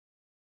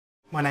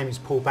My name is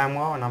Paul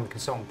Banwell and I'm a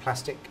consultant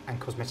plastic and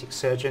cosmetic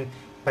surgeon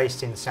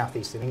based in the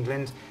southeast of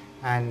England,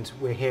 and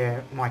we're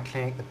here at my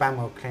clinic, the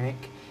Banwell Clinic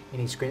in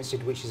East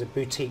Grinstead, which is a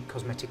boutique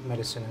cosmetic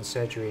medicine and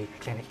surgery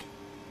clinic.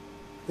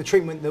 The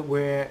treatment that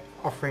we're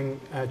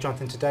offering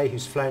Jonathan today,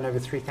 who's flown over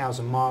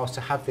 3,000 miles to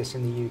have this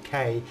in the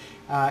UK,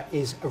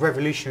 is a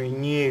revolutionary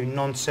new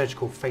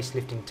non-surgical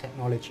facelifting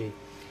technology.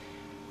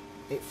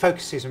 It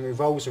focuses and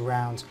revolves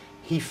around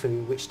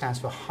HIFU, which stands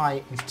for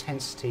High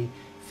Intensity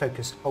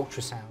Focused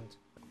Ultrasound.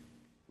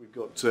 We've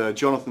got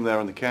Jonathan there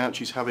on the couch.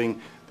 He's having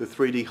the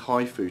 3D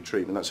HIFU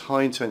treatment. That's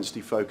high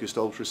intensity focused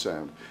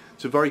ultrasound.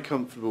 It's a very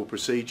comfortable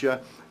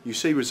procedure. You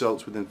see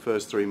results within the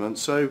first 3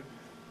 months. So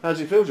how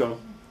does it feel,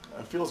 Jonathan?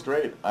 It feels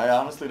great. I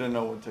honestly didn't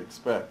know what to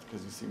expect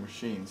because you see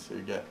machines, so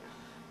you get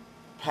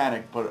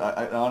panicked, but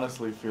it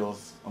honestly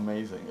feels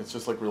amazing. It's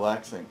just like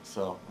relaxing,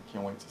 so I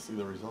can't wait to see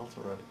the results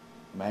already.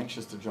 I'm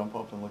anxious to jump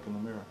up and look in the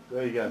mirror.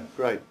 There you go.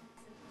 Great.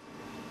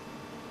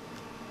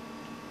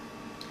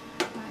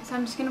 Right, so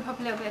I'm just going to pop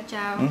a little bit of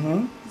gel.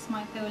 This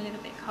might feel a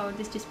little bit cold.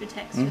 This just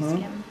protects your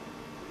skin.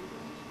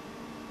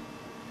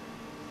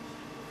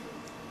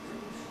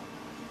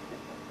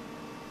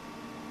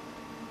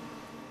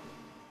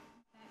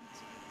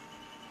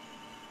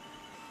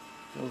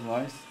 Feels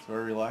nice. It's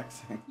very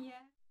relaxing. Yeah.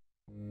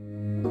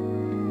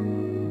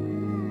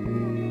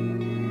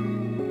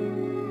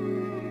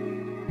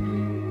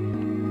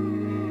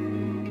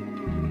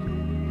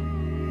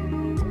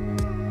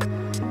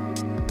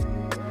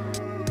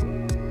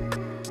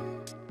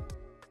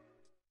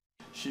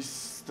 She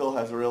still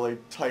has a really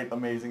tight,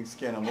 amazing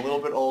skin. I'm a little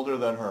bit older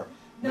than her.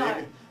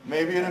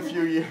 Maybe in a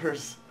few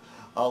years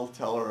I'll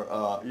tell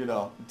her, you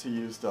know, to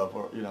use stuff,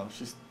 or you know,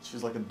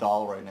 she's like a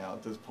doll right now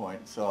at this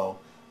point. So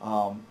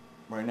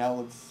right now,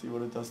 let's see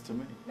what it does to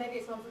me. Maybe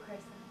it's one for Chris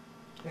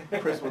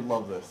then. Chris would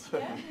love this.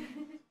 Yeah?